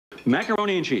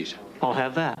Macaroni and cheese. I'll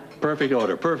have that. Perfect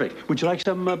order, perfect. Would you like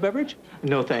some beverage?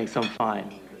 No, thanks, I'm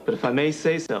fine. But if I may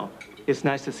say so, it's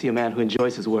nice to see a man who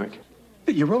enjoys his work.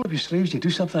 You roll up your sleeves, you do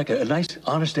something like a nice,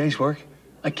 honest day's work.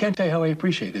 I can't tell you how I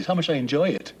appreciate this, how much I enjoy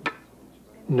it.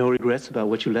 No regrets about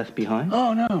what you left behind?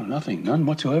 Oh, no, nothing, none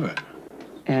whatsoever.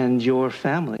 And your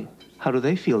family, how do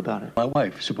they feel about it? My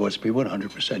wife supports me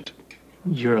 100%.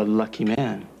 You're a lucky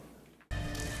man.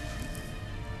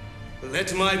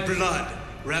 Let my blood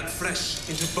wrap flesh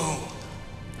into bone.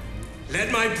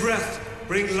 Let my breath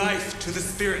bring life to the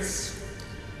spirits.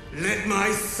 Let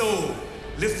my soul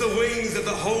lift the wings of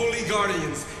the holy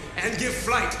guardians and give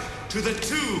flight to the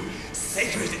two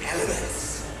sacred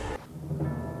elements.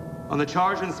 On the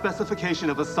charge and specification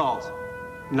of assault,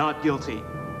 not guilty.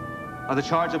 On the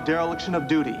charge of dereliction of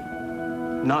duty,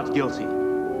 not guilty.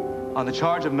 On the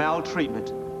charge of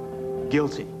maltreatment,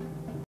 guilty.